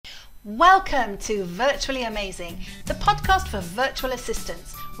Welcome to Virtually Amazing, the podcast for virtual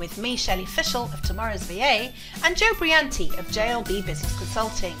assistants, with me, Shelley Fishel of Tomorrow's VA, and Joe Brianti of JLB Business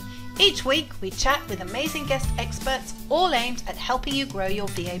Consulting. Each week, we chat with amazing guest experts, all aimed at helping you grow your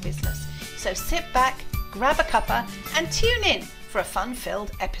VA business. So sit back, grab a cuppa, and tune in for a fun-filled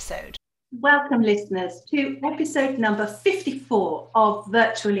episode. Welcome, listeners, to episode number 54 of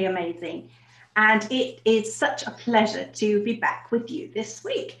Virtually Amazing. And it is such a pleasure to be back with you this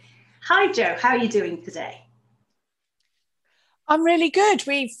week. Hi, Joe. How are you doing today? I'm really good.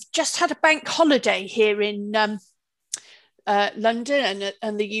 We've just had a bank holiday here in London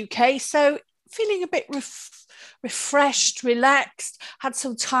and the UK. So feeling a bit refreshed, relaxed, had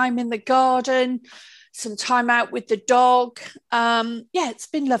some time in the garden, some time out with the dog. It's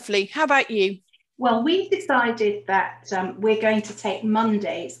been lovely. How about you? Well, we've decided that we're going to take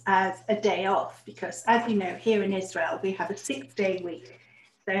Mondays as a day off because, as you know, here in Israel, we have a 6-day week.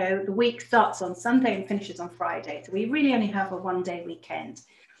 So the week starts on Sunday and finishes on Friday. So we really only have a 1-day weekend.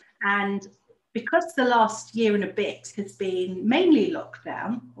 And because the last year and a bit has been mainly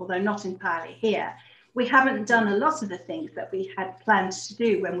lockdown, although not entirely here, we haven't done a lot of the things that we had planned to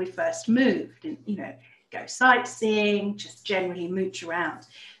do when we first moved and, go sightseeing, just generally mooch around.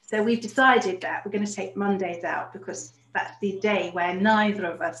 So we've decided that we're going to take Mondays out because that's the day where neither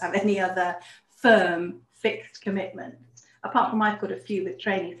of us have any other firm fixed commitments. Apart from I've got a few with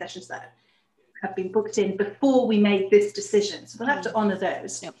training sessions that have been booked in before we made this decision. So we'll have to honour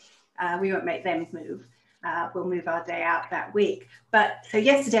those. Yep. We won't make them move. We'll move our day out that week. But so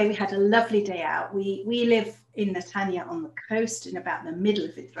yesterday we had a lovely day out. We live in Netanya on the coast in about the middle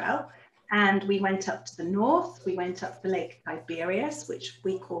of Israel. And we went up to the north. We went up the Lake Tiberias, which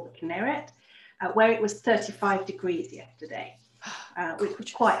we call the Kinneret, where it was 35 degrees yesterday. Which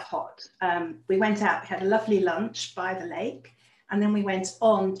was quite hot. We went out, we had a lovely lunch by the lake, and then we went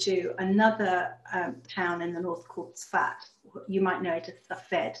on to another town in the north called Tzfat. You might know it as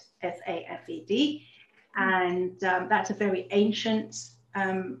Safed, S-A-F-E-D, and that's a very ancient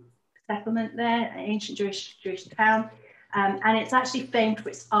settlement there, an ancient Jewish town, and it's actually famed for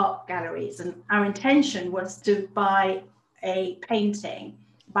its art galleries. And our intention was to buy a painting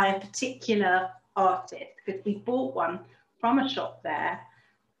by a particular artist, because we bought one from a shop there,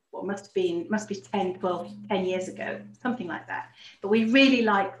 must be 10 years ago, something like that. But we really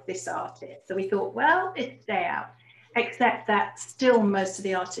liked this artist. So we thought, well, it's day out, except that still most of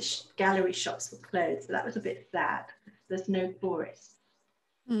the artist gallery shops were closed. So that was a bit sad. There's no tourists.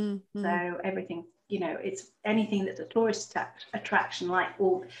 Mm-hmm. So everything, it's anything that's a tourist attraction,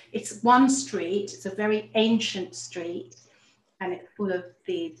 it's one street, it's a very ancient street, and it's full of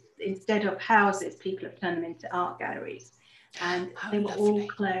these, instead of houses, people have turned them into art galleries. And they were all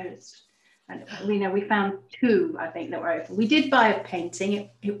closed. And we found 2, I think, that were open. We did buy a painting.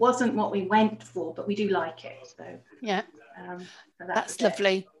 It wasn't what we went for, but we do like it. So yeah, so that's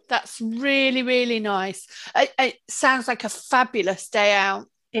lovely. That's really, really nice. It sounds like a fabulous day out.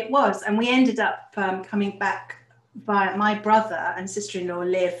 It was, and we ended up coming back via my brother and sister-in-law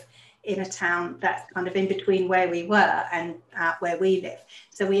live in a town that's kind of in between where we were and where we live.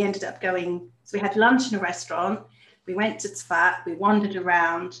 So we ended up going. So we had lunch in a restaurant. We went to Tzfat, we wandered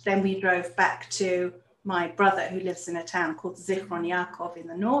around, then we drove back to my brother who lives in a town called Zichron Yaakov in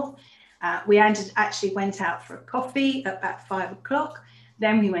the north. We actually went out for a coffee at about 5 o'clock.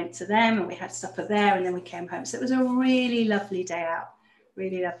 Then we went to them and we had supper there, and then we came home. So it was a really lovely day out,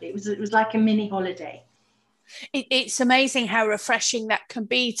 really lovely. It was like a mini holiday. It's amazing how refreshing that can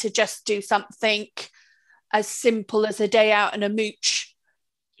be to just do something as simple as a day out and a mooch,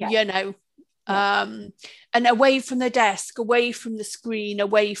 Yeah. And away from the desk, away from the screen,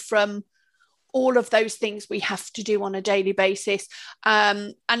 away from all of those things we have to do on a daily basis.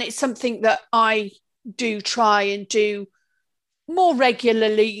 And it's something that I do try and do more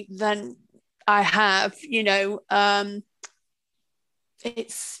regularly than I have,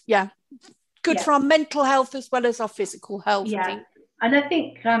 it's good for our mental health as well as our physical health. Yeah. I think. And I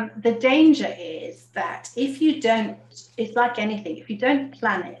think the danger is that if you don't, it's like anything, if you don't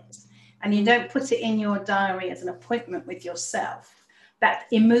plan it, and you don't put it in your diary as an appointment with yourself, that's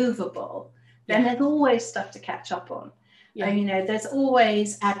immovable, then there's always stuff to catch up on. Yeah. And, there's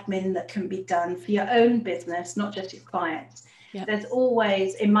always admin that can be done for your own business, not just your clients. Yeah. There's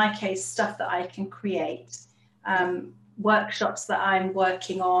always, in my case, stuff that I can create, workshops that I'm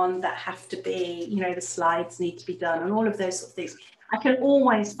working on that have to be, the slides need to be done and all of those sort of things. I can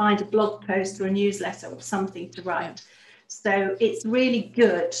always find a blog post or a newsletter or something to write. Yeah. So it's really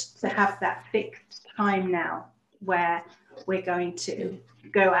good to have that fixed time now where we're going to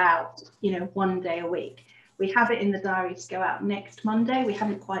go out, 1 day a week. We have it in the diary to go out next Monday. We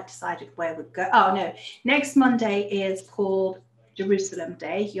haven't quite decided where we'll go. Oh no, next Monday is called Jerusalem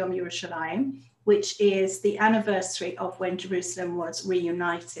Day, Yom Yerushalayim, which is the anniversary of when Jerusalem was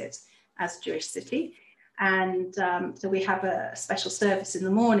reunited as a Jewish city. And so we have a special service in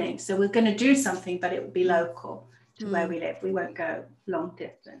the morning. So we're going to do something, but it will be local to where we live. We won't go long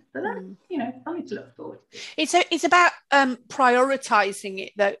distance. So that's, something to look forward to. It's about prioritizing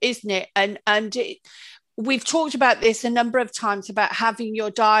it, though, isn't it? And we've talked about this a number of times about having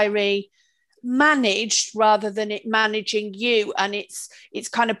your diary managed rather than it managing you, and it's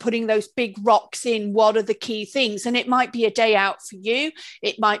kind of putting those big rocks in. What are the key things? And it might be a day out for you,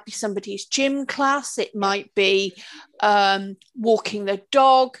 it might be somebody's gym class, it might be walking the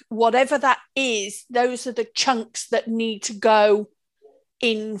dog, whatever that is. Those are the chunks that need to go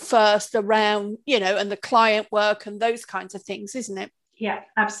in first around, and the client work and those kinds of things, isn't it? Yeah,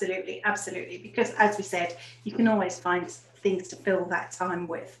 absolutely, because as we said, you can always find things to fill that time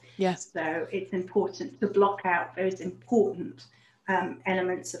with. Yeah. So it's important to block out those important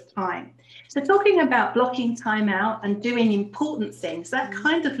elements of time. So talking about blocking time out and doing important things, that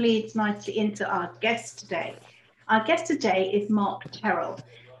kind of leads nicely into our guest today. Our guest today is Mark Terrell,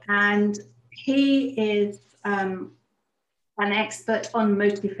 and he is an expert on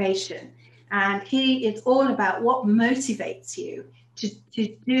motivation, and he is all about what motivates you to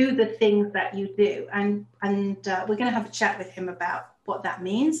do the things that you do. And we're going to have a chat with him about what that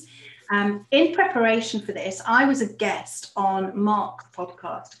means. In preparation for this, I was a guest on Mark's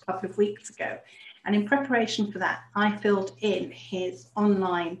podcast a couple of weeks ago. And in preparation for that, I filled in his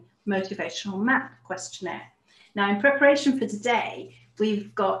online motivational map questionnaire. Now, in preparation for today,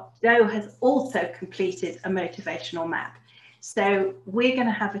 Joe has also completed a motivational map. So we're going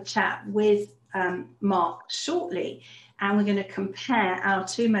to have a chat with Mark shortly, and we're going to compare our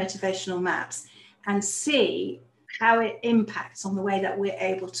two motivational maps and see how it impacts on the way that we're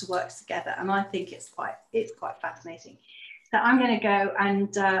able to work together. And I think it's quite fascinating. So I'm going to go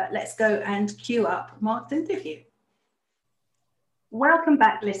and let's go and queue up Mark's interview. Welcome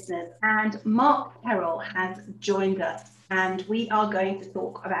back, listeners. And Mark Terrell has joined us, and we are going to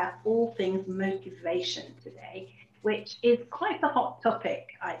talk about all things motivation today, which is quite a hot topic,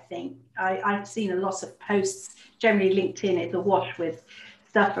 I think. I've seen a lot of posts. Generally, LinkedIn is awash with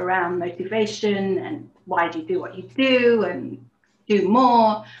stuff around motivation and why do you do what you do and do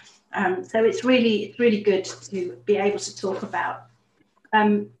more. So it's really good to be able to talk about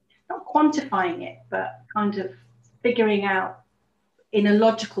not quantifying it, but kind of figuring out in a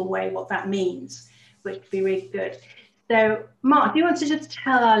logical way what that means, which would be really good. So Mark, do you want to just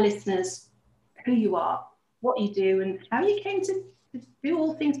tell our listeners who you are, what you do, and how you came to do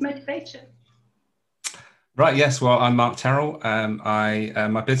all things motivation? Right, yes. Well, I'm Mark Terrell.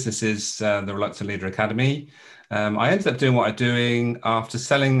 My business is the Reluctant Leader Academy. I ended up doing what I'm doing after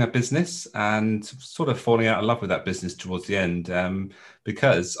selling a business and sort of falling out of love with that business towards the end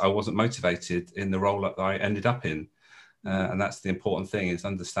because I wasn't motivated in the role that I ended up in. And that's the important thing, is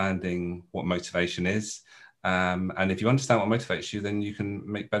understanding what motivation is. And if you understand what motivates you, then you can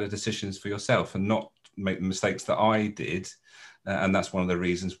make better decisions for yourself and not make the mistakes that I did. And that's one of the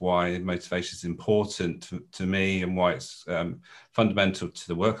reasons why motivation is important to me, and why it's fundamental to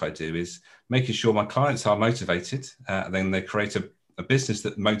the work I do, is making sure my clients are motivated, then they create a business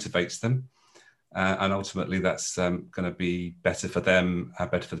that motivates them. And ultimately, that's going to be better for them,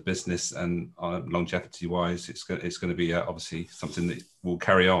 better for the business, and longevity-wise, it's going to be obviously something that will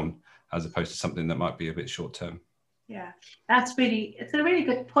carry on, as opposed to something that might be a bit short-term. Yeah, it's a really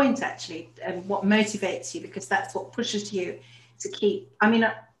good point, actually, what motivates you, because that's what pushes you to keep. I mean,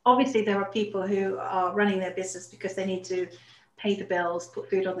 obviously there are people who are running their business because they need to pay the bills,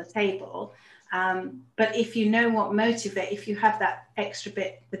 put food on the table. But if you know what if you have that extra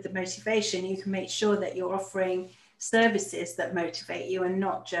bit with the motivation, you can make sure that you're offering services that motivate you, and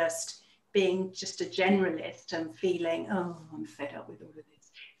not just being just a generalist and feeling, oh, I'm fed up with all of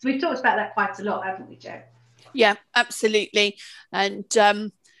this. So we've talked about that quite a lot, haven't we, Jo? Yeah, absolutely. And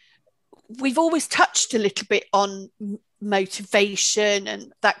we've always touched a little bit on motivation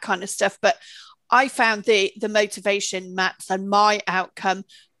and that kind of stuff, but I found the motivation maps and my outcome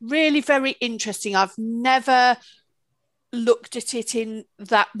really very interesting. I've never looked at it in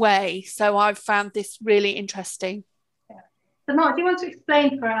that way, so I've found this really interesting. Yeah. So Mark, do you want to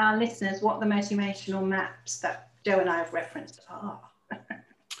explain for our listeners what the motivational maps that Jo and I have referenced are?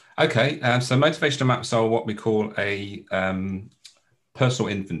 Okay, so motivational maps are what we call a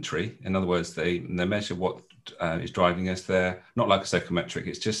personal inventory. In other words, they measure what is driving us. They're not like a psychometric.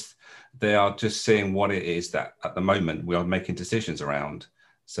 They are just seeing what it is that at the moment we are making decisions around.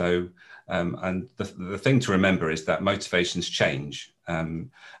 So, and the thing to remember is that motivations change.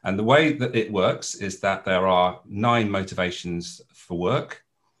 And the way that it works is that there are 9 motivations for work.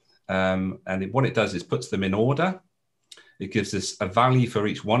 And what it does is puts them in order. It gives us a value for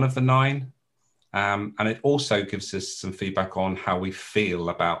each one of the 9. And it also gives us some feedback on how we feel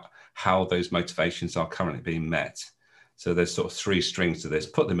about how those motivations are currently being met. So there's sort of 3 strings to this: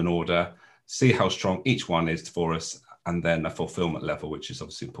 put them in order, see how strong each one is for us, and then a fulfillment level, which is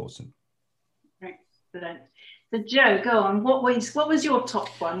obviously important. Excellent. So Jo, go on. What was your top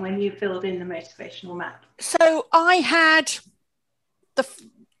one when you filled in the motivational map? So I had the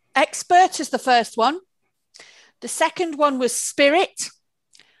expert as the first one. The second one was spirit.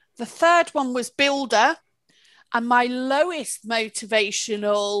 The third one was builder. And my lowest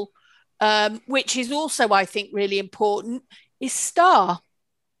motivational, which is also, I think, really important, is star.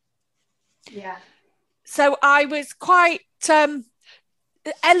 Yeah. So I was quite,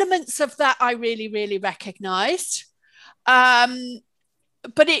 elements of that I really, really recognised.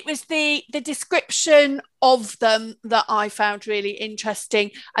 But it was the description of them that I found really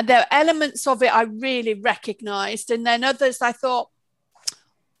interesting. And there are elements of it I really recognised. And then others I thought,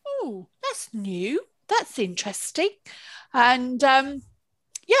 oh, that's new. That's interesting. And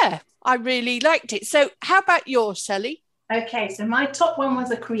yeah, I really liked it. So how about yours, Shelley? Okay, so my top one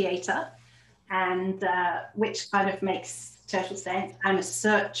was a creator, and which kind of makes total sense. I'm a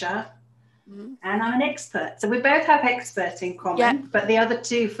searcher, and I'm an expert. So we both have expert in common, but the other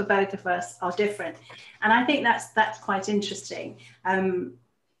 2 for both of us are different. And I think that's quite interesting.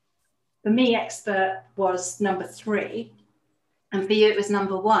 For me, expert was number 3, and for you it was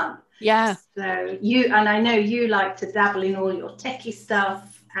number 1. Yeah. So and I know you like to dabble in all your techie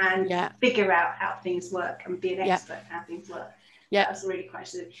stuff and figure out how things work and be an expert in how things work. Yeah. That was really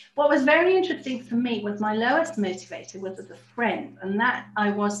quite interesting. What was very interesting for me was my lowest motivator was as a friend, and that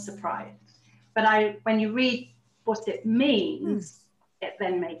I was surprised. But when you read what it means, it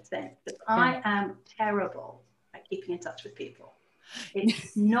then made sense. But I am terrible at keeping in touch with people.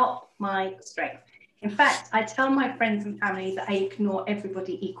 It's not my strength. In fact, I tell my friends and family that I ignore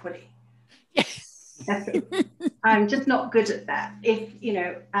everybody equally. I'm just not good at that.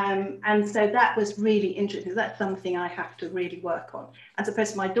 And so that was really interesting. That's something I have to really work on. As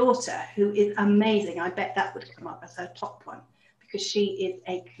opposed to my daughter, who is amazing. I bet that would come up as her top one, because she is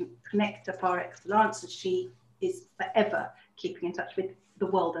a connector par excellence, and she is forever keeping in touch with the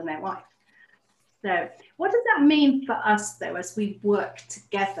world and their life. So what does that mean for us, though, as we work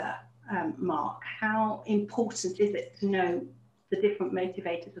together, Mark? How important is it to know the different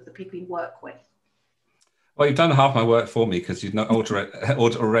motivators of the people you work with? Well, you've done half my work for me, because you've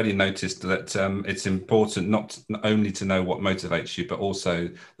already noticed that it's important not only to know what motivates you, but also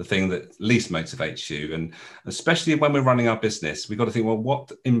the thing that least motivates you. And especially when we're running our business, we've got to think, well,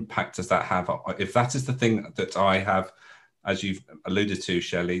 what impact does that have? If that is the thing that I have, as you've alluded to,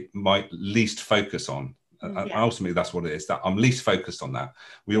 Shelley, my least focus on. Ultimately, that's what it is, that I'm least focused on that.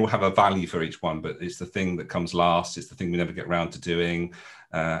 We all have a value for each one, but it's the thing that comes last. It's the thing we never get around to doing.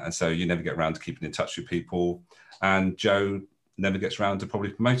 And so you never get around to keeping in touch with people. And Jo never gets around to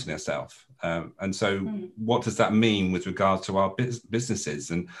probably promoting herself. And so what does that mean with regard to our businesses,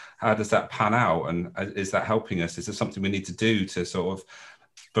 and how does that pan out? And is that helping us? Is there something we need to do to sort of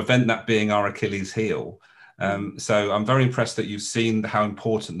prevent that being our Achilles heel? So I'm very impressed that you've seen how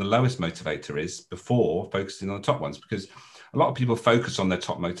important the lowest motivator is before focusing on the top ones, because a lot of people focus on their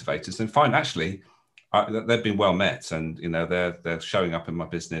top motivators and find actually they've been well met, and they're showing up in my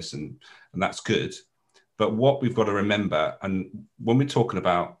business, and that's good. But what we've got to remember, and when we're talking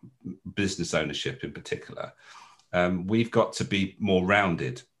about business ownership in particular, we've got to be more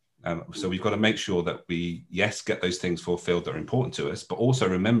rounded. So we've got to make sure that we, get those things fulfilled that are important to us, but also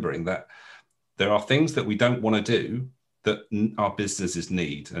remembering that there are things that we don't want to do that our businesses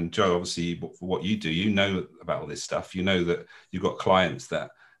need. And Jo, obviously, for what you do, you know about all this stuff. You know that you've got clients that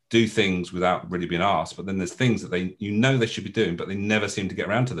do things without really being asked, but then there's things that they should be doing, but they never seem to get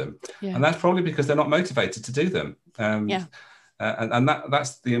around to them. And that's probably because they're not motivated to do them. And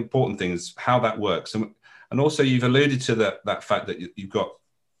that's the important thing, is how that works. And also you've alluded to that fact that you've got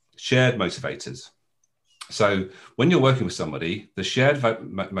shared motivators. So when you're working with somebody, the shared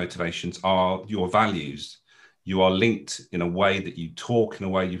motivations are your values. You are linked in a way that you talk in a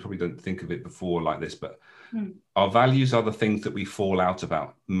way you probably don't think of it before like this, but our values are the things that we fall out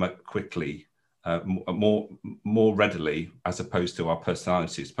about quickly, more readily, as opposed to our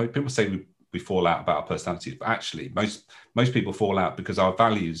personalities. People say we fall out about our personalities, but actually most people fall out because our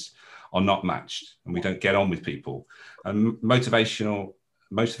values are not matched and we don't get on with people. And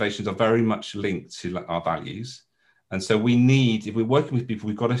motivations are very much linked to our values. And so we need, if we're working with people,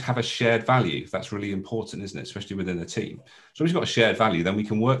 we've got to have a shared value. That's really important, isn't it? Especially within a team. So if we've got a shared value, then we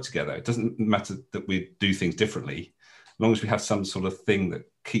can work together. It doesn't matter that we do things differently, as long as we have some sort of thing that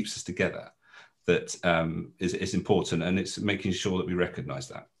keeps us together, that is important. And it's making sure that we recognize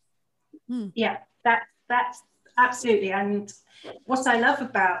that. Yeah, that's absolutely. And what I love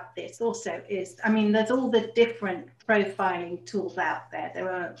about this also is, I mean, there's all the different profiling tools out there.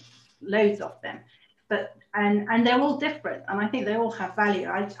 There are loads of them. But and they're all different, and I think they all have value.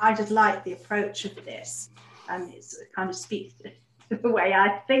 I just like the approach of this, and it kind of speaks to the way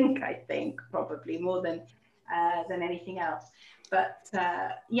I think probably more than anything else. But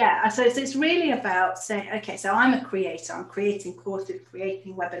yeah, so it's really about saying, okay, so I'm a creator. I'm creating courses,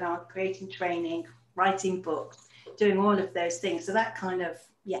 creating webinars, creating training, writing books, doing all of those things. So that kind of,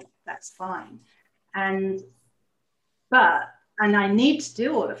 yeah, that's fine. And I need to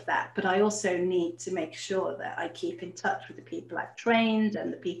do all of that, but I also need to make sure that I keep in touch with the people I've trained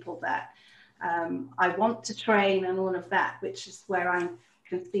and the people that I want to train and all of that, which is where I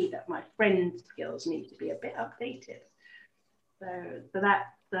can see that my friend skills need to be a bit updated. So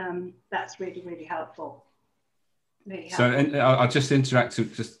that's really, really helpful. Really helpful. So and I'll just interact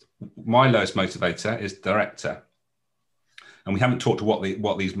with just my lowest motivator is director. And we haven't talked to what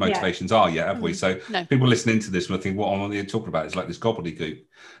these motivations are yet, have we? So no. People listening to this will think, what am I talking about? It's like this gobbledygook.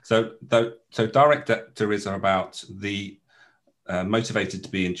 So director is about the motivated to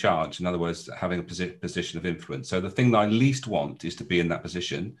be in charge. In other words, having a position of influence. So the thing that I least want is to be in that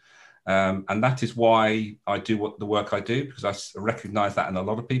position. And that is why I do the work I do, because I recognize that in a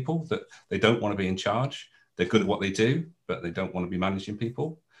lot of people, that they don't want to be in charge. They're good at what they do, but they don't want to be managing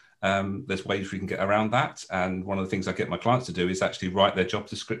people. There's ways we can get around that. And one of the things I get my clients to do is actually write their job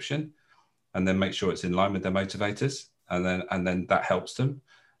description and then make sure it's in line with their motivators. And then that helps them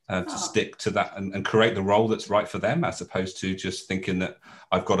to stick to that and create the role that's right for them, as opposed to just thinking that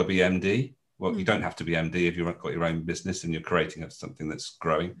I've got to be MD. Well, you don't have to be MD if you've got your own business and you're creating something that's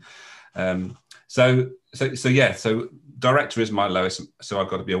growing. So director is my lowest. So I've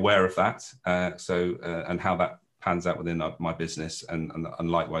got to be aware of that. And how that pans out within my business, and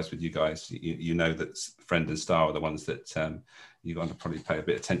likewise with you guys, you know that friend and star are the ones that you're going to probably pay a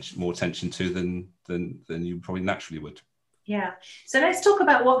bit more attention to than you probably naturally would. Yeah. So let's talk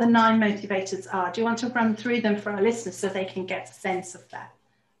about what the 9 motivators are. Do you want to run through them for our listeners so they can get a sense of that?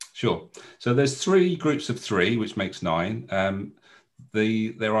 Sure. So there's 3 groups of 3, which makes 9.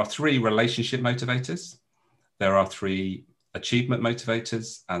 There are 3 relationship motivators, there are 3 achievement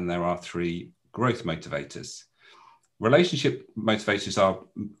motivators, and there are 3 growth motivators. Relationship motivators are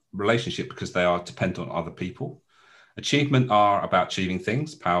relationship because they are dependent on other people. Achievement are about achieving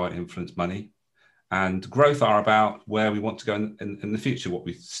things, power, influence, money. And growth are about where we want to go in the future, what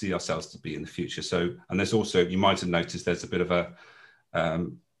we see ourselves to be in the future. So, and there's also, you might have noticed, there's a bit of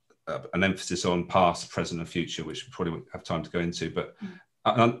an emphasis on past, present, and future, which we probably won't have time to go into. But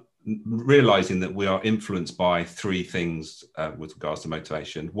realizing that we are influenced by 3 things with regards to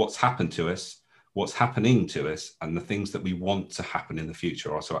motivation: what's happened to us, what's happening to us, and the things that we want to happen in the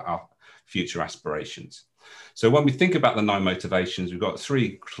future, also our future aspirations. So when we think about the 9 motivations, we've got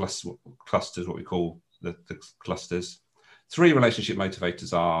 3 clusters, what we call the clusters. 3 relationship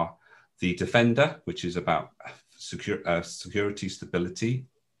motivators are the defender, which is about security, stability,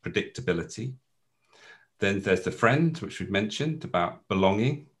 predictability. Then there's the friend, which we've mentioned, about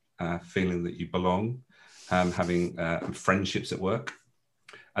belonging, feeling that you belong, having friendships at work.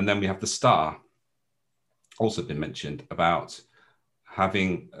 And then we have the star, also been mentioned, about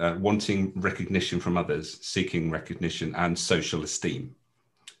having wanting recognition from others, seeking recognition and social esteem.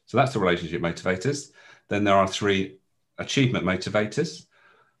 So that's the relationship motivators. Then there are 3 achievement motivators.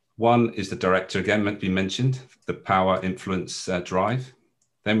 One is the director, again, meant to be mentioned, the power, influence, drive.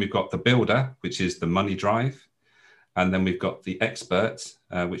 Then we've got the builder, which is the money drive. And then we've got the expert,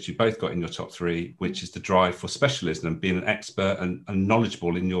 which you both got in your top 3, which is the drive for specialism and being an expert and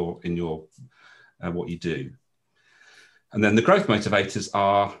knowledgeable in your what you do. And then the growth motivators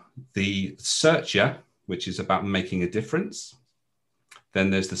are the searcher, which is about making a difference. Then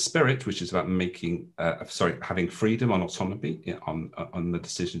there's the spirit, which is about having freedom and autonomy on the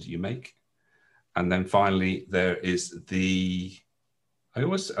decisions you make. And then finally, there is the,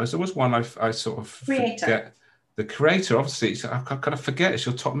 there's always one I sort of creator. Forget. The creator, obviously, I've got to forget, it's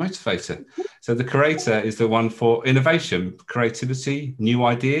your top motivator. So the creator is the one for innovation, creativity, new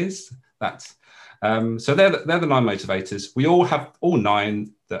ideas. So they're the 9 motivators. We all have all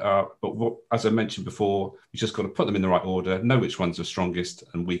 9 that are, but as I mentioned before, we just got to put them in the right order, know which ones are strongest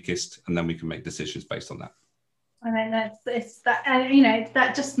and weakest, and then we can make decisions based on that. I mean,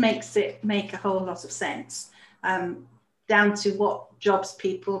 that just makes it make a whole lot of sense. down to what jobs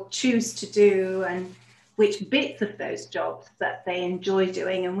people choose to do and which bits of those jobs that they enjoy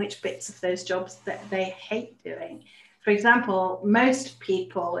doing and which bits of those jobs that they hate doing. For example, most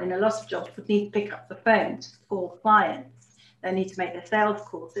people in a lot of jobs would need to pick up the phone to call clients. They need to make their sales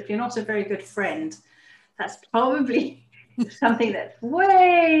calls. If you're not a very good friend, that's probably something that's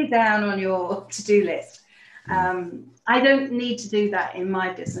way down on your to-do list. I don't need to do that in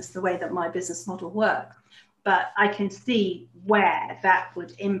my business the way that my business model works, but I can see where that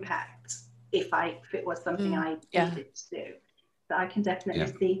would impact if it was something I needed to do. So I can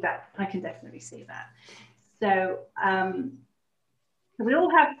definitely see that. I can definitely see that. So we all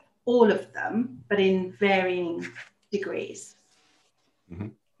have all of them, but in varying degrees. Mm-hmm.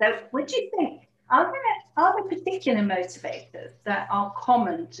 So what do you think? Are there particular motivators that are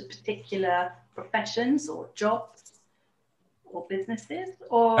common to particular professions or jobs or businesses,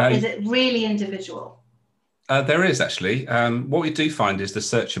 or is it really individual? There is actually. What we do find is the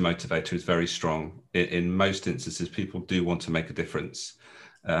searcher motivator is very strong. In most instances, people do want to make a difference.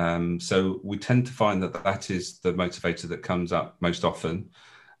 So we tend to find that is the motivator that comes up most often.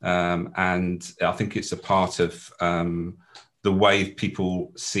 And I think it's a part of the way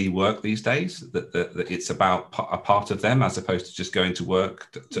people see work these days, that it's about a part of them as opposed to just going to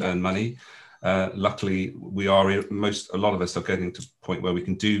work to earn money. Luckily, a lot of us are getting to a point where we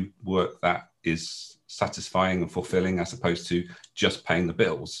can do work that is satisfying and fulfilling as opposed to just paying the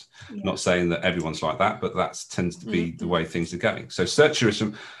bills. Not saying that everyone's like that, but that tends to be the way things are going. So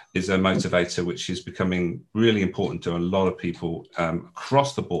searcherism is a motivator which is becoming really important to a lot of people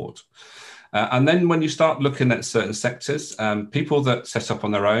across the board. And then when you start looking at certain sectors, people that set up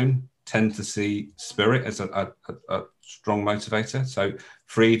on their own tend to see spirit as a strong motivator. So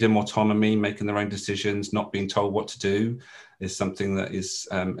freedom, autonomy, making their own decisions, not being told what to do is something that is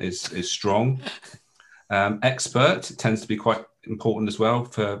strong. Expert tends to be quite important as well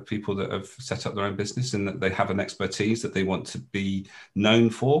for people that have set up their own business, and that they have an expertise that they want to be known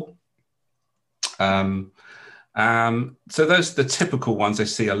for. So those are the typical ones I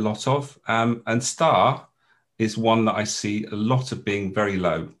see a lot of. And star is one that I see a lot of being very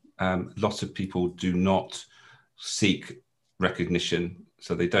low. A lot of people do not seek recognition,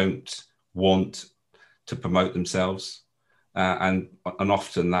 so they don't want to promote themselves. And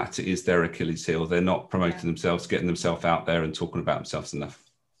often that is their Achilles heel. They're not promoting themselves, getting themselves out there and talking about themselves enough.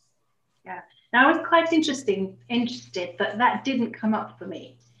 Yeah. Now, I was quite interested that didn't come up for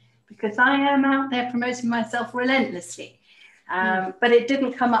me, because I am out there promoting myself relentlessly. But it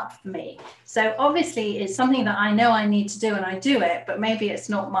didn't come up for me. So obviously it's something that I know I need to do, and I do it, but maybe it's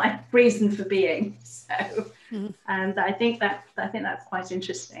not my reason for being. So, and I think that's quite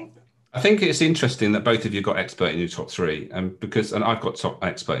interesting. I think it's interesting that both of you got expert in your top three, and I've got top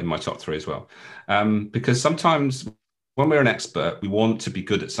expert in my top three as well. Because sometimes when we're an expert, we want to be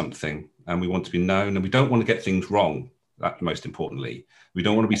good at something and we want to be known, and we don't want to get things wrong. That most importantly, we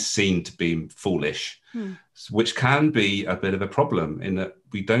don't want to be seen to be foolish, which can be a bit of a problem in that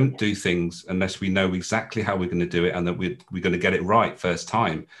we don't do things unless we know exactly how we're going to do it and that we're going to get it right first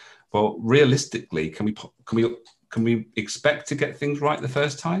time. Well, realistically, can we expect to get things right the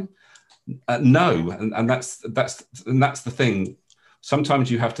first time? No, and that's the thing.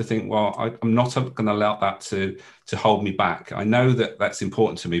 Sometimes you have to think, well, I'm not going to allow that to hold me back. I know that that's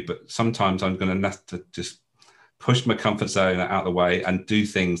important to me, but sometimes I'm going to have to just push my comfort zone out of the way and do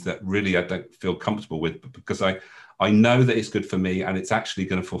things that really I don't feel comfortable with, because I know that it's good for me and it's actually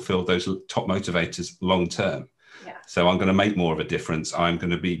going to fulfill those top motivators long term. Yeah. So I'm going to make more of a difference. I'm going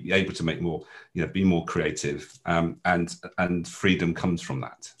to be able to make more, be more creative, and freedom comes from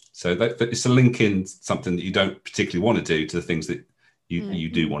that. So that it's a link in something that you don't particularly want to do to the things that you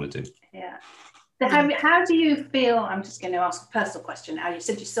do want to do. Yeah. So how do you feel? I'm just going to ask a personal question now. You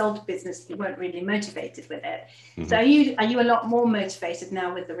said you sold a business, you weren't really motivated with it. Mm-hmm. So are you a lot more motivated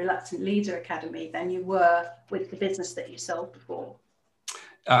now with the Reluctant Leader Academy than you were with the business that you sold before?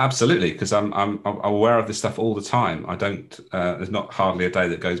 Absolutely, because I'm aware of this stuff all the time. I don't. There's not hardly a day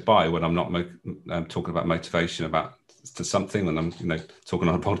that goes by when I'm not talking about motivation to something, when I'm talking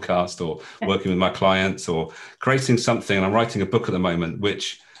on a podcast or working with my clients or creating something. And I'm writing a book at the moment,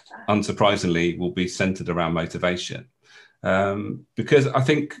 which unsurprisingly will be centered around motivation, because I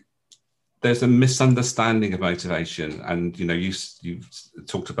think there's a misunderstanding of motivation. And you've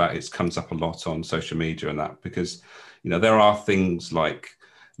talked about it comes up a lot on social media and that, because there are things like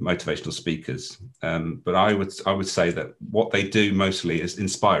motivational speakers, but I would say that what they do mostly is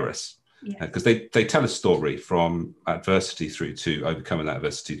inspire us. because they tell a story from adversity through to overcoming that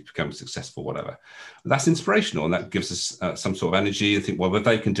adversity to become successful, whatever. That's inspirational, and that gives us some sort of energy and think, well, if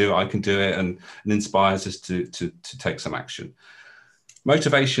they can do it, I can do it, and inspires us to take some action.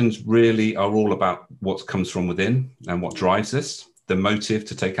 Motivations really are all about what comes from within and what drives us, the motive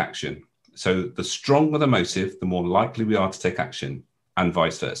to take action. So the stronger the motive, the more likely we are to take action, and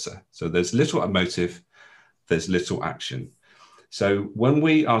vice versa. So there's little motive, there's little action. So when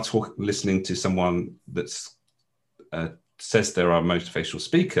we are listening to someone that says they're a motivational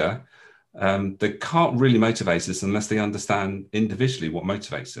speaker, they can't really motivate us unless they understand individually what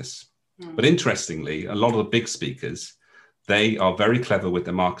motivates us. But interestingly, a lot of the big speakers, they are very clever with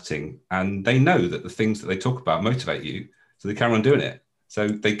their marketing, and they know that the things that they talk about motivate you, so they carry on doing it. So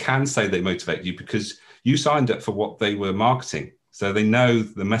they can say they motivate you because you signed up for what they were marketing. So they know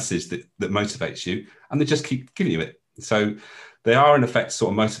the message that motivates you, and they just keep giving you it. So they are in effect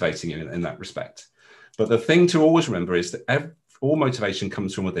sort of motivating you in that respect. But the thing to always remember is that all motivation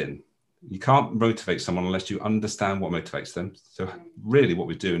comes from within. You can't motivate someone unless you understand what motivates them. So really what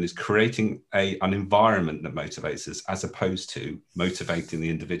we're doing is creating an environment that motivates us as opposed to motivating the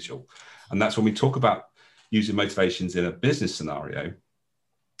individual. And that's when we talk about using motivations in a business scenario,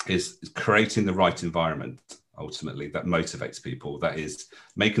 is creating the right environment, ultimately, that motivates people. That is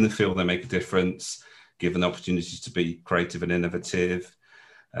making them feel they make a difference, giving them opportunities to be creative and innovative,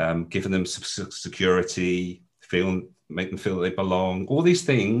 giving them security, make them feel that they belong. All these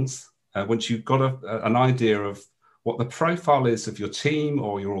things, once you've got an idea of what the profile is of your team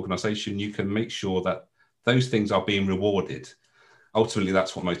or your organization, you can make sure that those things are being rewarded. Ultimately,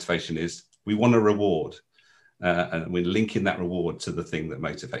 that's what motivation is. We want a reward, and we're linking that reward to the thing that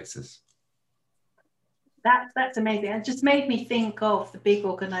motivates us. That's amazing. It just made me think of the big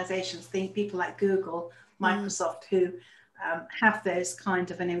organizations, people like Google, Microsoft, who have that kind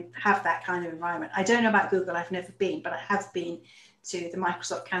of environment. I don't know about Google, I've never been, but I have been to the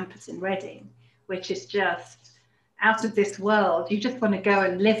Microsoft campus in Reading, which is just out of this world. You just want to go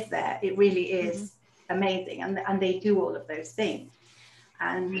and live there. It really is amazing. And they do all of those things.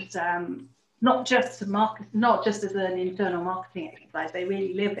 And not just as an internal marketing exercise, they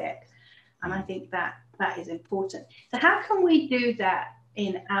really live it. And I think that is important. So how can we do that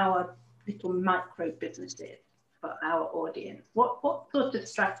in our little micro businesses for our audience? What sort of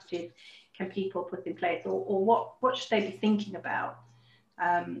strategies can people put in place, or what should they be thinking about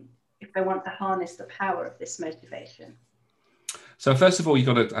if they want to harness the power of this motivation? So first of all, you've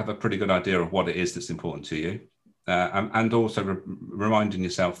got to have a pretty good idea of what it is that's important to you, and also reminding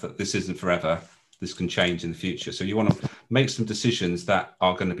yourself that this isn't forever. This can change in the future. So you want to make some decisions that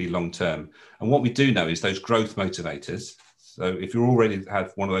are going to be long-term. And what we do know is those growth motivators. So if you already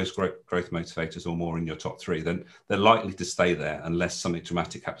have one of those growth motivators or more in your top 3, then they're likely to stay there unless something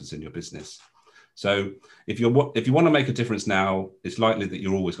dramatic happens in your business. So if you want to make a difference now, it's likely that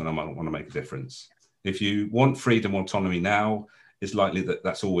you're always going to want to make a difference. If you want freedom, autonomy now, it's likely that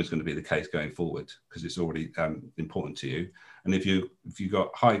that's always going to be the case going forward because it's already important to you. And if you've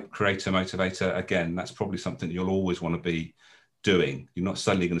got high creator motivator, again, that's probably something you'll always want to be doing. You're not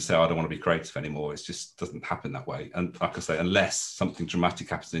suddenly going to say, I don't want to be creative anymore. It just doesn't happen that way. And like I say, unless something dramatic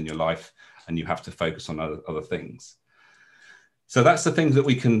happens in your life and you have to focus on other things. So that's the things that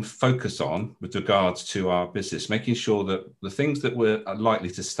we can focus on with regards to our business, making sure that the things that we're likely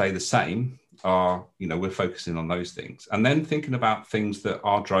to stay the same are, we're focusing on those things. And then thinking about things that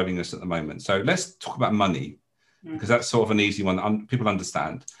are driving us at the moment. So let's talk about money, because that's sort of an easy one that people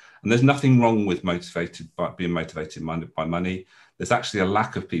understand. And there's nothing wrong with being motivated by money. There's actually a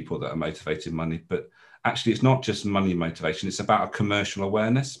lack of people that are motivated by money, but actually it's not just money motivation. It's about a commercial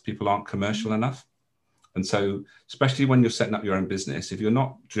awareness. People aren't commercial enough. And so, especially when you're setting up your own business, if you're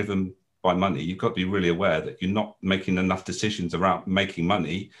not driven by money, you've got to be really aware that you're not making enough decisions around making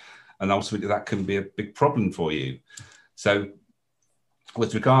money. And ultimately that can be a big problem for you. So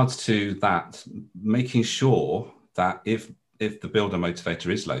with regards to that, making sure that if the builder motivator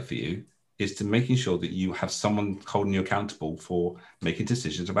is low for you, is to making sure that you have someone holding you accountable for making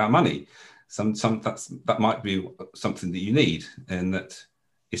decisions about money. That might be something that you need, and that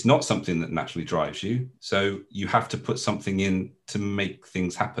it's not something that naturally drives you. So you have to put something in to make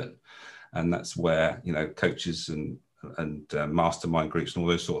things happen. And that's where, coaches and mastermind groups and all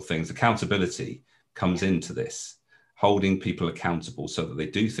those sort of things, accountability comes into this, holding people accountable so that they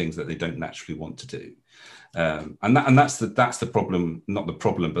do things that they don't naturally want to do. And that's the problem, not the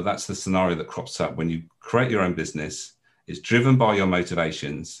problem, but that's the scenario that crops up when you create your own business. It's driven by your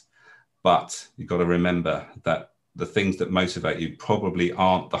motivations, but you've got to remember that the things that motivate you probably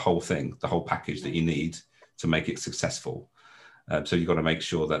aren't the whole thing, the whole package that you need to make it successful. So you've got to make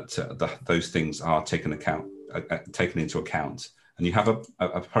sure that those things are taken into account, and you have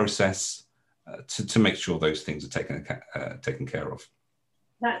a process to make sure those things are taken care of.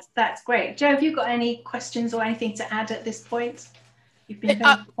 That's great. Jo, have you got any questions or anything to add at this point? You've been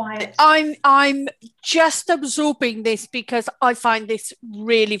very quiet. I'm just absorbing this because I find this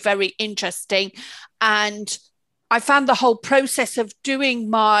really very interesting, and I found the whole process of doing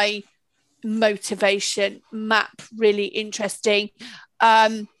my motivation map really interesting.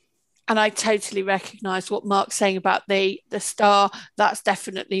 And I totally recognize what Mark's saying about the star. That's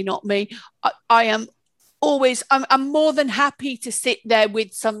definitely not me. I am always, I'm more than happy to sit there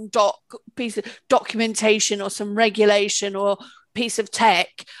with some piece of documentation or some regulation or piece of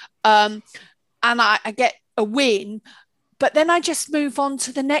tech, and I get a win, but then I just move on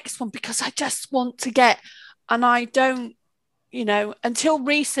to the next one because I just want to get, and I don't, until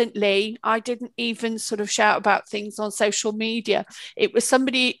recently, I didn't even sort of shout about things on social media. It was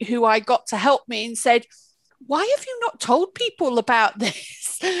somebody who I got to help me and said, why have you not told people about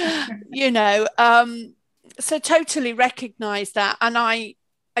this? So totally recognize that. And I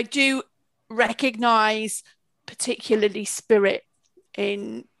do recognize particularly Spirit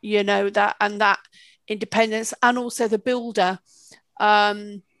in, that, and that independence, and also the builder.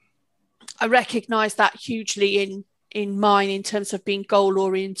 I recognize that hugely in mine, in terms of being goal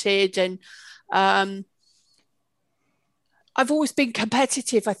oriented, and I've always been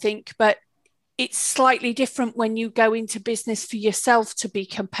competitive, I think, but it's slightly different when you go into business for yourself to be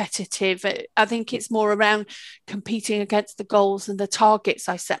competitive. I think it's more around competing against the goals and the targets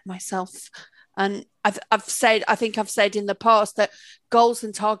I set myself. And I've said in the past that goals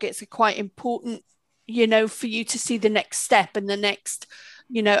and targets are quite important, for you to see the next step and the next,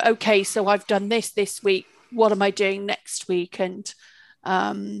 okay, so I've done this week. What am I doing next week? And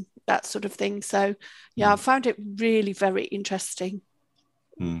that sort of thing. So, I found it really very interesting.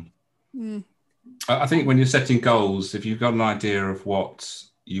 I think when you're setting goals, if you've got an idea of what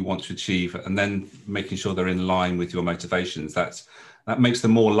you want to achieve and then making sure they're in line with your motivations, that makes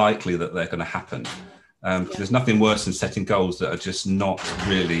them more likely that they're going to happen. There's nothing worse than setting goals that are just not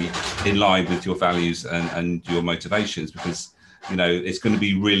really in line with your values and your motivations, because, it's going to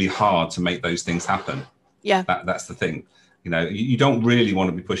be really hard to make those things happen. Yeah. That's the thing. You don't really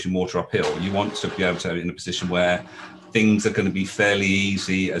want to be pushing water uphill. You want to be able to be in a position where things are going to be fairly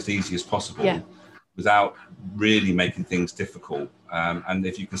easy as possible, without really making things difficult. And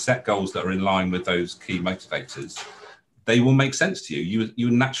if you can set goals that are in line with those key motivators, they will make sense to you.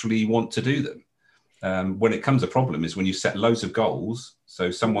 You naturally want to do them. When it comes a problem is when you set loads of goals. So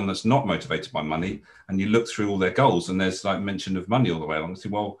someone that's not motivated by money, and you look through all their goals and there's like mention of money all the way along, and say,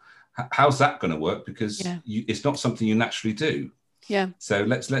 well, how's that going to work? Because it's not something you naturally do. Yeah. So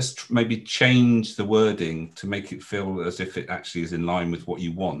let's maybe change the wording to make it feel as if it actually is in line with what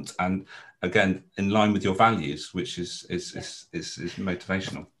you want, and again in line with your values, which is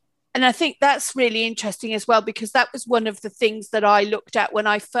motivational. And I think that's really interesting as well, because that was one of the things that I looked at when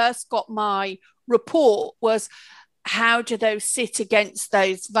I first got my report, was how do those sit against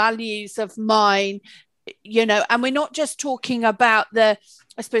those values of mine, and we're not just talking about the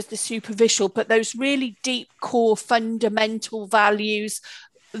superficial, but those really deep core fundamental values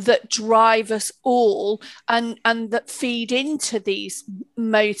that drive us all and that feed into these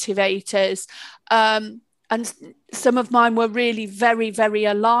motivators. And some of mine were really very, very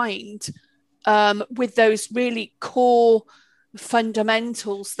aligned with those really core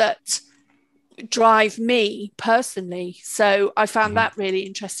fundamentals that drive me personally. So I found that really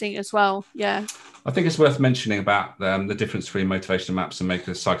interesting as well. Yeah. I think it's worth mentioning about the difference between motivational maps and make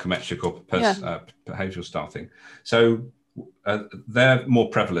a psychometric or behavioral style thing. So they're more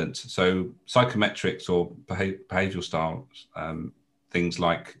prevalent. So psychometrics or behavioral style things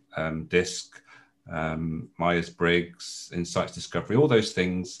like DISC, Myers-Briggs, Insights Discovery, all those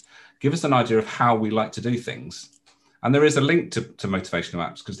things give us an idea of how we like to do things. And there is a link to motivational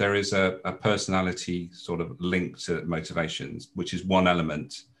maps, because there is a personality sort of link to motivations, which is one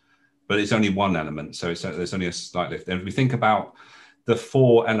element, but it's only one element. So there's only a slight lift. And if we think about the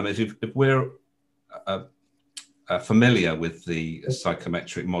four elements, if we're familiar with the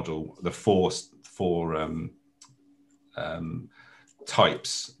psychometric model, the four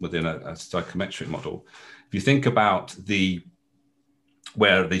types within a psychometric model, if you think about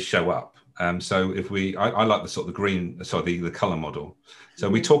where they show up. So if I like the sort of the color model. So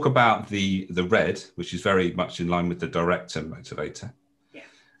we talk about the red, which is very much in line with the director motivator.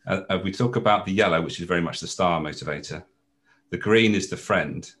 Yeah. We talk about the yellow, which is very much the star motivator. The green is the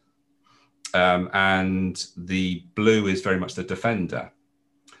friend. And the blue is very much the defender.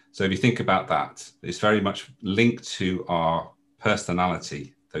 So if you think about that, it's very much linked to our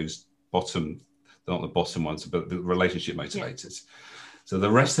personality, those not the bottom ones, but the relationship motivators. So the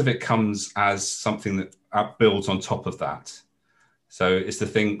rest of it comes as something that builds on top of that. So it's the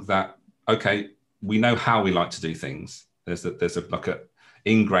thing that, okay, we know how we like to do things. There's like a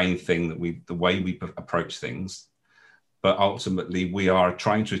ingrained thing that the way we approach things, but ultimately we are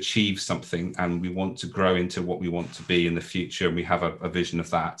trying to achieve something and we want to grow into what we want to be in the future. And we have a vision of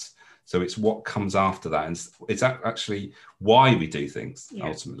that. So it's what comes after that. And it's actually why we do things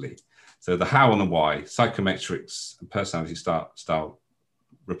ultimately. So the how and the why, psychometrics and personality style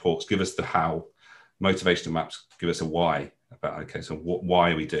reports give us the how, motivational maps give us a why about, okay, so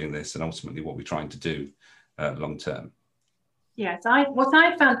why are we doing this? And ultimately what we're trying to do long term. Yes, what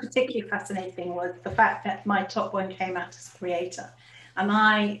I found particularly fascinating was the fact that my top one came out as creator.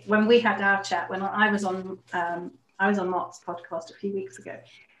 And when we had our chat, when I was on Mark's podcast a few weeks ago,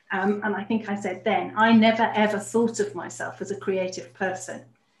 and I think I said then, I never ever thought of myself as a creative person.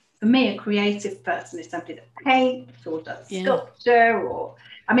 For me, a creative person is somebody that paints or does sculpture, or,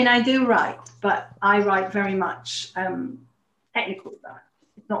 I mean, I do write, but I write very much technical stuff.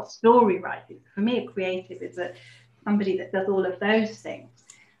 It's not story writing. For me, a creative is somebody that does all of those things.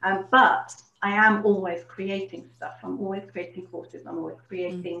 But I am always creating stuff. I'm always creating courses. I'm always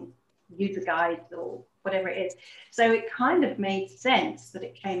creating user guides or whatever it is. So it kind of made sense that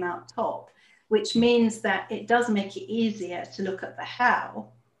it came out top, which means that it does make it easier to look at the how,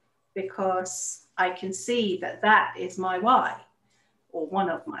 because I can see that is my why, or one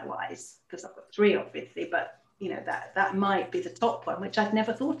of my whys, because I've got 3 obviously, but that might be the top one, which I've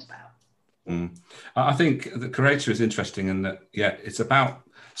never thought about. I think the creator is interesting in that, it's about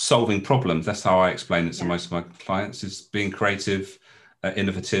solving problems. That's how I explain it to most of my clients, is being creative,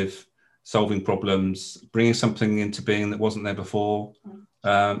 innovative, solving problems, bringing something into being that wasn't there before.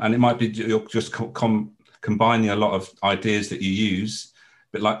 And it might be you're just combining a lot of ideas that you use.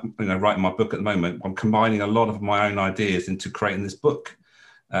 But like, writing my book at the moment, I'm combining a lot of my own ideas into creating this book,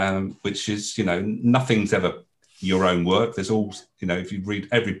 which is, nothing's ever your own work. There's all, if you read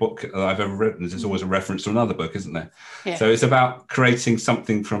every book that I've ever written, there's always a reference to another book, isn't there? Yeah. So it's about creating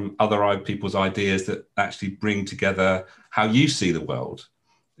something from other people's ideas that actually bring together how you see the world.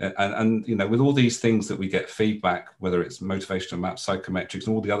 And with all these things that we get feedback, whether it's motivational maps, psychometrics,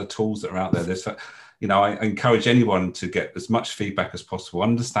 and all the other tools that are out there, I encourage anyone to get as much feedback as possible.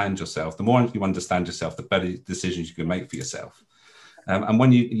 Understand yourself. The more you understand yourself, the better decisions you can make for yourself. And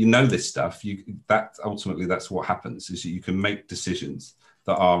when you know this stuff, ultimately that's what happens, is you can make decisions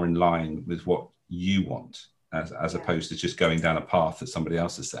that are in line with what you want, as opposed to just going down a path that somebody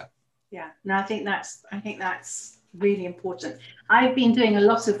else has set. Yeah, no, I think that's really important. I've been doing a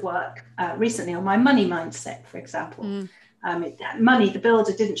lot of work recently on my money mindset, for example. Money, the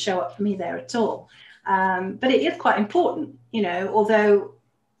builder, didn't show up for me there at all. But it is quite important, although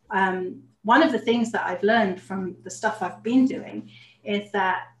one of the things that I've learned from the stuff I've been doing is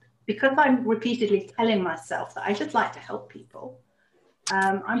that because I'm repeatedly telling myself that I just like to help people,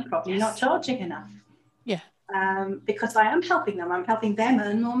 I'm probably not charging enough. Yeah. Because I am helping them. I'm helping them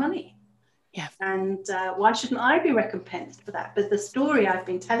earn more money. Yeah. And why shouldn't I be recompensed for that? But the story I've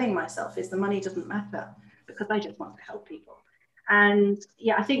been telling myself is the money doesn't matter, because I just want to help people. And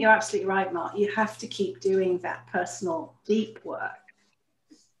I think you're absolutely right, Mark. You have to keep doing that personal, deep work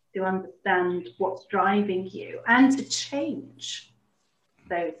to understand what's driving you and to change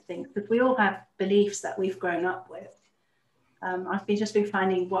those things, because we all have beliefs that we've grown up with. I've just been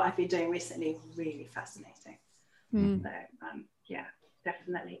finding what I've been doing recently really fascinating. So,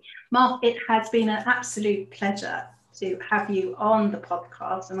 definitely. Mark, it has been an absolute pleasure to have you on the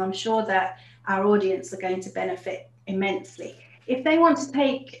podcast, and I'm sure that our audience are going to benefit immensely. If they want to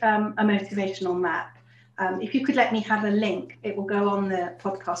take a motivational map, if you could let me have a link, it will go on the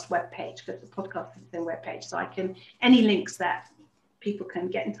podcast webpage, because the podcast is the webpage. So any links that people can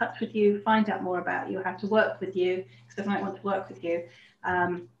get in touch with you, find out more about you, how to work with you, because they might want to work with you.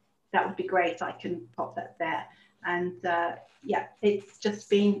 That would be great. I can pop that there. And it's just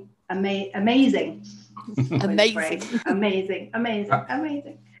been amazing. Amazing.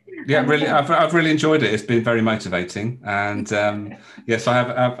 Yeah, really, I've really enjoyed it. It's been very motivating, and yes,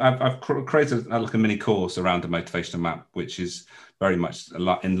 I've created like a mini course around a motivational map, which is very much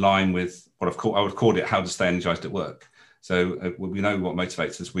in line with what I would call it, how to stay energized at work. So we know what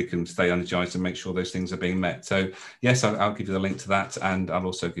motivates us. We can stay energized and make sure those things are being met. So yes, I'll give you the link to that, and I'll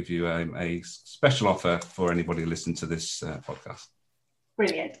also give you a special offer for anybody listening to this podcast.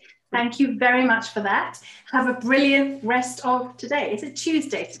 Brilliant. Thank you very much for that. Have a brilliant rest of today. Is it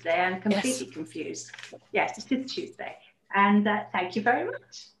Tuesday today? I'm completely confused. Yes, it is Tuesday. And thank you very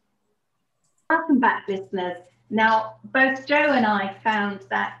much. Welcome back, listeners. Now, both Joe and I found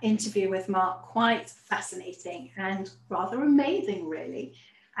that interview with Mark quite fascinating and rather amazing, really,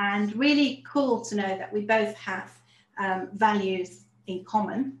 and really cool to know that we both have values in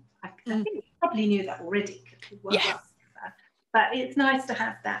common. I think we probably knew that already because we work well together, but it's nice to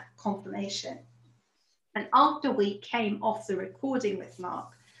have that confirmation. And after we came off the recording with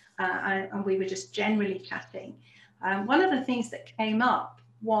Mark, and we were just generally chatting, one of the things that came up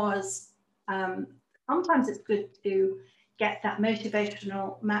was sometimes it's good to get that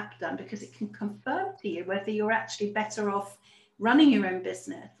motivational map done because it can confirm to you whether you're actually better off running your own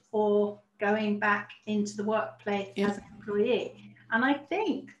business or going back into the workplace as an employee. And I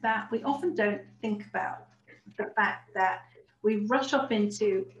think that we often don't think about the fact that we rush off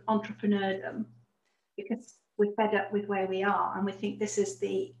into entrepreneurdom because we're fed up with where we are and we think this is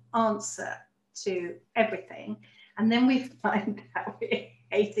the answer to everything. And then we find out we're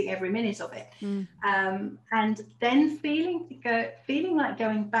hating every minute of it. And then feeling like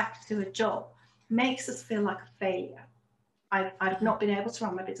going back to a job makes us feel like a failure. I've not been able to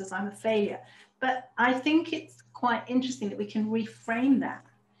run my business, I'm a failure. But I think it's quite interesting that we can reframe that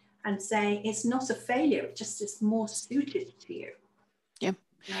and say it's not a failure, it just is more suited to you. Yeah.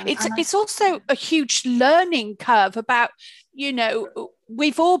 It's also a huge learning curve about, you know,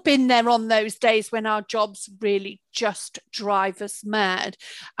 we've all been there on those days when our jobs really just drive us mad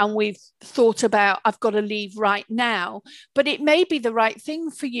and we've thought about, I've got to leave right now. But it may be the right thing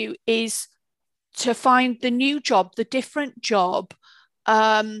for you is to find the new job, the different job,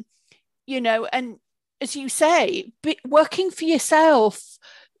 you know, and as you say, working for yourself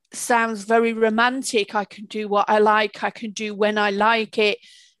sounds very romantic. I can do what I like. I can do when I like it.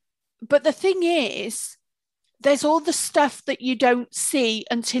 But the thing is, there's all the stuff that you don't see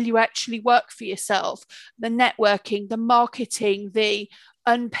until you actually work for yourself. The networking, the marketing, the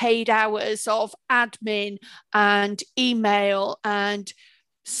unpaid hours of admin and email and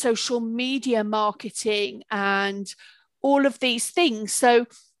social media marketing and all of these things. So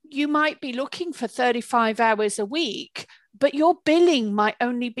you might be looking for 35 hours a week, but your billing might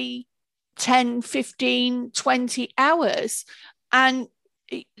only be 10, 15, 20 hours. And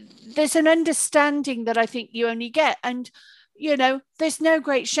there's an understanding that I think you only get. And, you know, there's no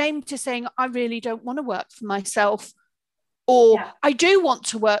great shame to saying, I really don't want to work for myself, or I do want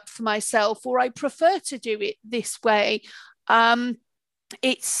to work for myself, or I prefer to do it this way.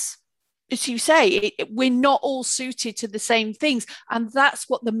 It's, as you say, we're not all suited to the same things. And that's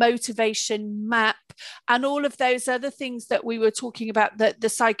what the motivation map and all of those other things that we were talking about, the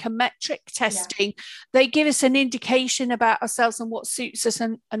psychometric testing, they give us an indication about ourselves and what suits us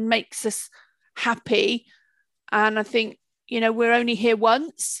and makes us happy. And I think, you know, we're only here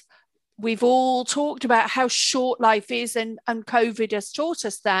once. We've all talked about how short life is, and COVID has taught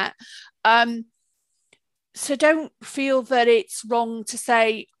us that. So don't feel that it's wrong to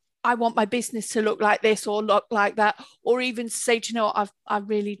say, I want my business to look like this or look like that, or even say, do you know what, I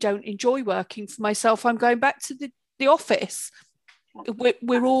really don't enjoy working for myself. I'm going back to the office.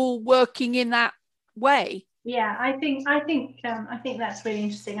 We're all working in that way. Yeah, I think that's really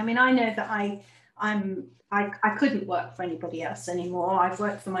interesting. I mean, I know that I couldn't work for anybody else anymore. I've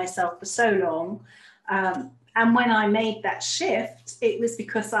worked for myself for so long. And when I made that shift, it was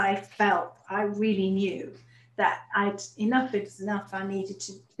because I felt I really knew that enough is enough. I needed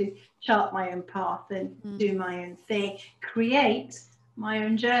to chart my own path and do my own thing, create my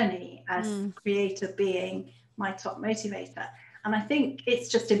own journey as creator being my top motivator. And I think it's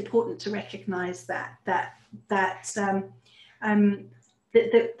just important to recognize that there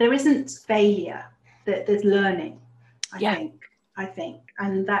isn't failure, that there's learning. I think,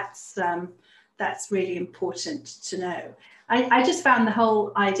 and that's really important to know. I just found the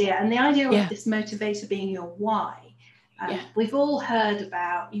whole idea, and the idea of this motivator being your why. We've all heard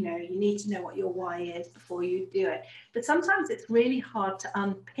about, you know, you need to know what your why is before you do it. But sometimes it's really hard to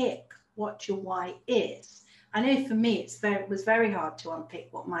unpick what your why is. I know for me, it was very hard to unpick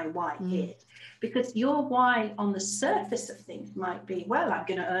what my why is, because your why on the surface of things might be, well, I'm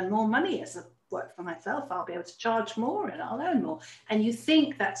going to earn more money as a work for myself. I'll be able to charge more and I'll earn more. And you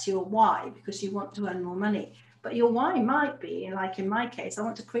think that's your why because you want to earn more money. But your why might be, like in my case, I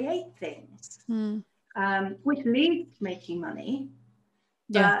want to create things, which leads to making money.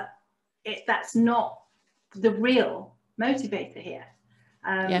 But that's not the real motivator here.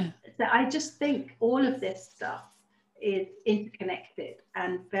 So I just think all of this stuff is interconnected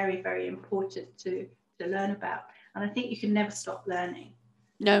and very, very important to learn about. And I think you can never stop learning.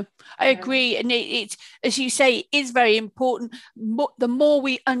 No, I agree. And it, as you say, it is very important. The more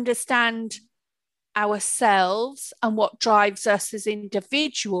we understand ourselves and what drives us as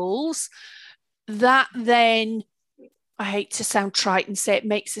individuals, that then, I hate to sound trite and say it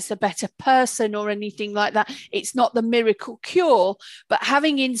makes us a better person or anything like that. It's not the miracle cure, but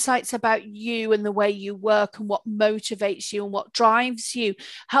having insights about you and the way you work and what motivates you and what drives you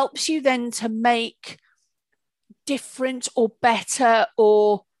helps you then to make different or better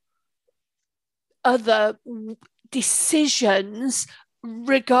or other decisions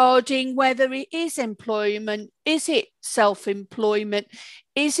regarding whether it is employment, is it self-employment,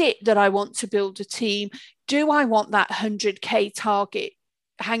 is it that I want to build a team, do I want that 100k target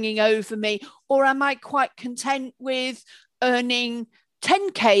hanging over me, or am I quite content with earning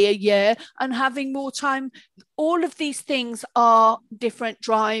 10k a year and having more time? All of these things are different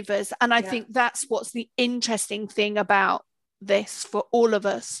drivers, and I think that's what's the interesting thing about this for all of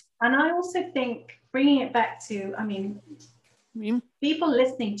us. And I also think, bringing it back to, I mean, people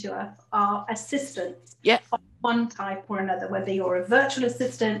listening to us are assistants of one type or another, whether you're a virtual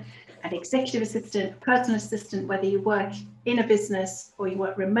assistant, an executive assistant, personal assistant, whether you work in a business or you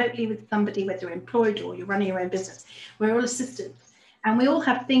work remotely with somebody, whether you're employed or you're running your own business. We're all assistants, and we all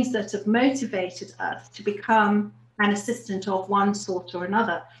have things that have motivated us to become an assistant of one sort or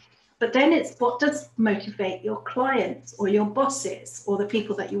another. But then it's what does motivate your clients or your bosses or the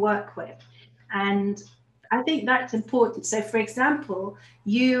people that you work with. And I think that's important. So, for example,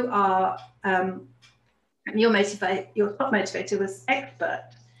 you are your top motivator was expert.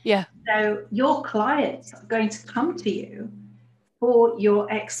 Yeah. So your clients are going to come to you for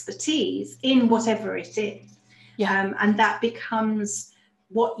your expertise in whatever it is. Yeah. And that becomes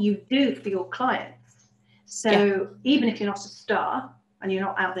what you do for your clients. So even if you're not a star and you're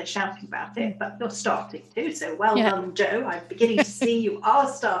not out there shouting about it, but you're starting to. So well done, Joe. I'm beginning to see you are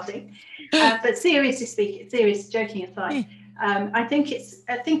starting. But seriously speaking, joking aside, I think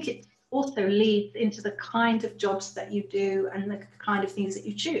it also leads into the kind of jobs that you do and the kind of things that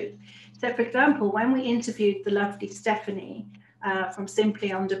you choose. So, for example, when we interviewed the lovely Stephanie from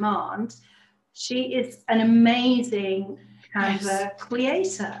Simply On Demand, she is an amazing kind of a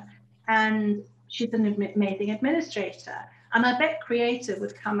creator, and she's an amazing administrator. And I bet creator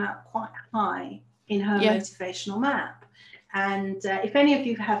would come out quite high in her motivational map. And if any of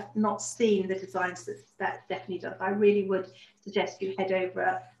you have not seen the designs that Stephanie does, I really would suggest you head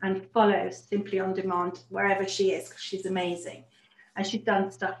over and follow Simply On Demand wherever she is, because she's amazing. And she's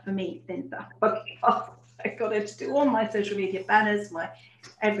done stuff for me since I got her to do all my social media banners, my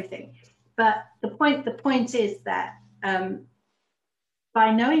everything. But the point is that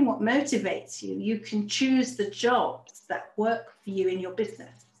by knowing what motivates you, you can choose the jobs that work for you in your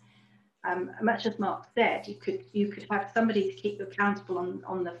business. Much as Mark said, you could have somebody to keep you accountable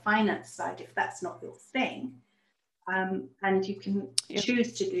on the finance side if that's not your thing, and you can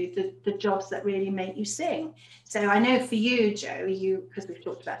choose to do the jobs that really make you sing. So I know for you, Joe, because we've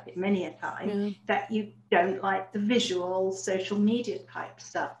talked about it many a time, that you don't like the visual social media type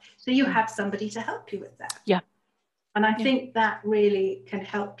stuff. So you have somebody to help you with that. Yeah. And I think that really can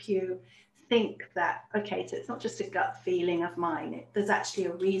help you think that, okay, so it's not just a gut feeling of mine. There's actually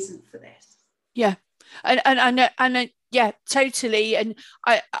a reason for this. Yeah. And yeah, totally. And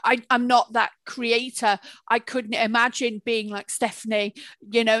I'm not that creator. I couldn't imagine being like Stephanie,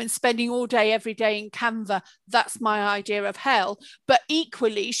 and spending all day, every day in Canva. That's my idea of hell. But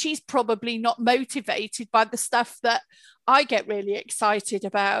equally, she's probably not motivated by the stuff that I get really excited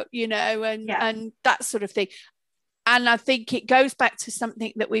about, and that sort of thing. And I think it goes back to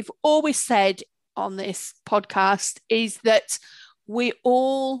something that we've always said on this podcast, is that we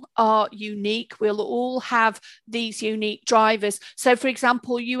all are unique. We'll all have these unique drivers. So, for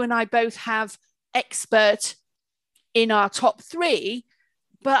example, you and I both have expert in our top 3,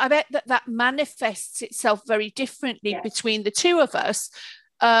 but I bet that manifests itself very differently between the two of us.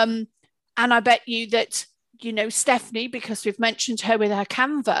 And I bet you that, Stephanie, because we've mentioned her with her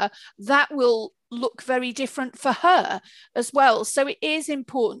Canva, that will look very different for her as well. So it is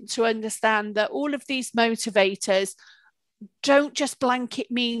important to understand that all of these motivators don't just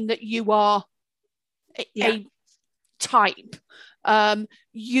blanket mean that you are a type.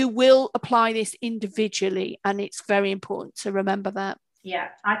 You will apply this individually, and it's very important to remember that. Yeah,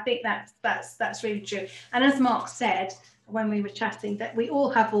 I think that's really true. And as Mark said when we were chatting, that we all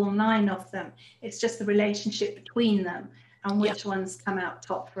have all 9 of them. It's just the relationship between them and which ones come out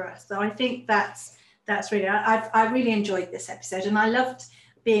top for us. So I think that's really, I really enjoyed this episode, and I loved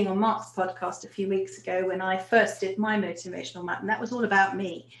being on Mark's podcast a few weeks ago when I first did my motivational map, and that was all about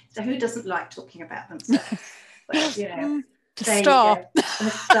me. So who doesn't like talking about themselves? But, Star.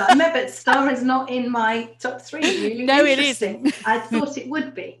 No, but Star is not in my top 3. Really no, it isn't. I thought it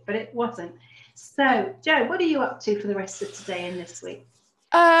would be, but it wasn't. So, Joe, what are you up to for the rest of today and this week?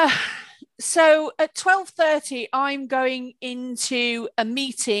 So at 12:30, I'm going into a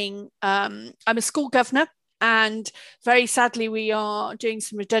meeting. I'm a school governor, and very sadly, we are doing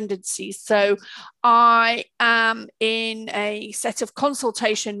some redundancies. So I am in a set of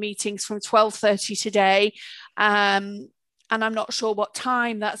consultation meetings from 12:30 today. And I'm not sure what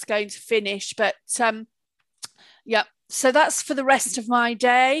time that's going to finish, but yeah, so that's for the rest of my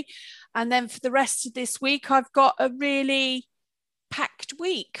day. And then for the rest of this week, I've got a really packed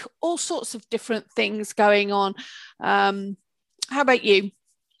week, all sorts of different things going on. How about you?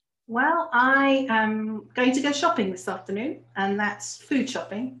 Well, I am going to go shopping this afternoon, and that's food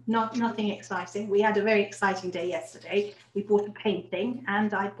shopping, nothing exciting. We had a very exciting day yesterday. We bought a painting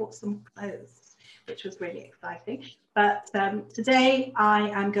and I bought some clothes, which was really exciting. But today I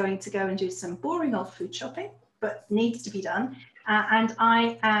am going to go and do some boring old food shopping, but needs to be done. And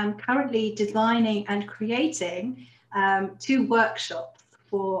I am currently designing and creating 2 workshops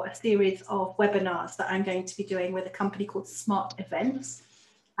for a series of webinars that I'm going to be doing with a company called Smart Events.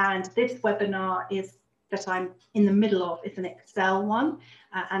 And this webinar is that I'm in the middle of is an Excel one.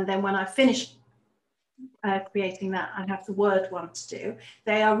 And then when I finish creating that, I have the Word one to do.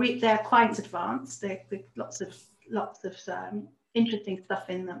 They're quite advanced. They're with lots of interesting stuff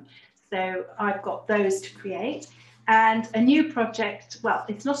in them. So I've got those to create. And a new project, well,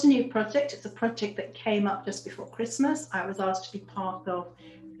 it's not a new project, it's a project that came up just before Christmas. I was asked to be part of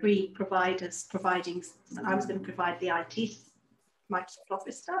 3 providers providing, I was going to provide the IT, Microsoft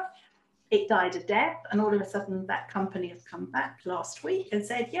Office stuff. It died a death, and all of a sudden that company has come back last week and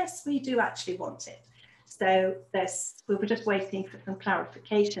said, yes, we do actually want it. So we were just waiting for some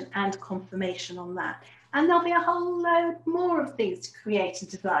clarification and confirmation on that. And there'll be a whole load more of things to create and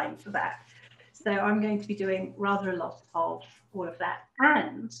design for that. So I'm going to be doing rather a lot of all of that.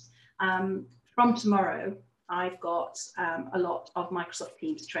 And from tomorrow, I've got a lot of Microsoft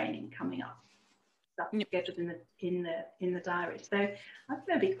Teams training coming up. Stuff scheduled in the diary. So I'm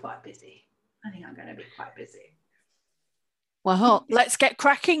going to be quite busy. I think I'm going to be quite busy. Well, let's get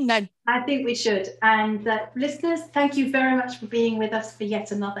cracking then. I think we should. And listeners, thank you very much for being with us for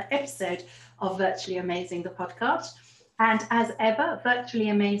yet another episode of Virtually Amazing, the podcast. And as ever, Virtually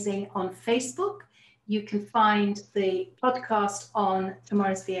Amazing on Facebook. You can find the podcast on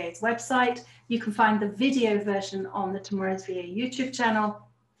Tomorrow's VA's website. You can find the video version on the Tomorrow's VA YouTube channel.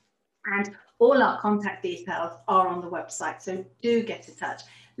 And all our contact details are on the website. So do get in touch.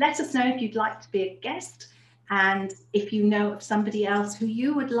 Let us know if you'd like to be a guest. And if you know of somebody else who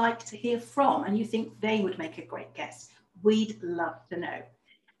you would like to hear from and you think they would make a great guest, we'd love to know.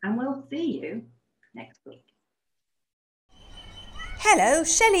 And we'll see you next week. Hello,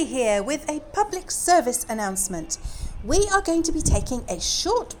 Shelley here with a public service announcement. We are going to be taking a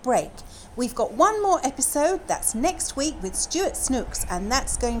short break. We've got one more episode, that's next week with Stuart Snooks, and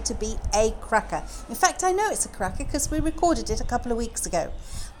that's going to be a cracker. In fact, I know it's a cracker because we recorded it a couple of weeks ago.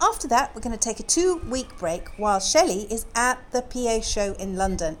 After that, we're going to take a 2-week break while Shelley is at the PA show in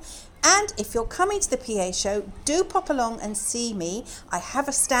London. And if you're coming to the PA show, do pop along and see me. I have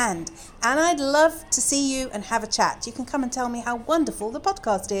a stand and I'd love to see you and have a chat. You can come and tell me how wonderful the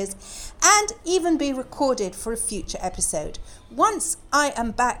podcast is and even be recorded for a future episode. Once I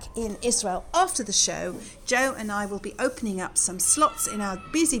am back in Israel after the show, Joe and I will be opening up some slots in our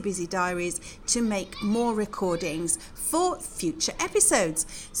busy diaries to make more recordings for future episodes.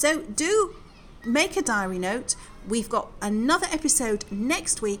 So do make a diary note. We've got another episode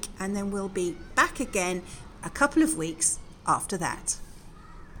next week, and then we'll be back again a couple of weeks after that.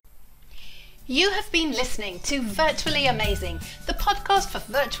 You have been listening to Virtually Amazing, the podcast for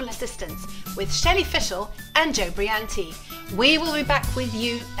virtual assistants with Shelley Fishel and Joe Brianti. We will be back with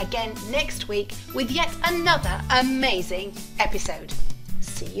you again next week with yet another amazing episode.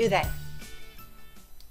 See you then.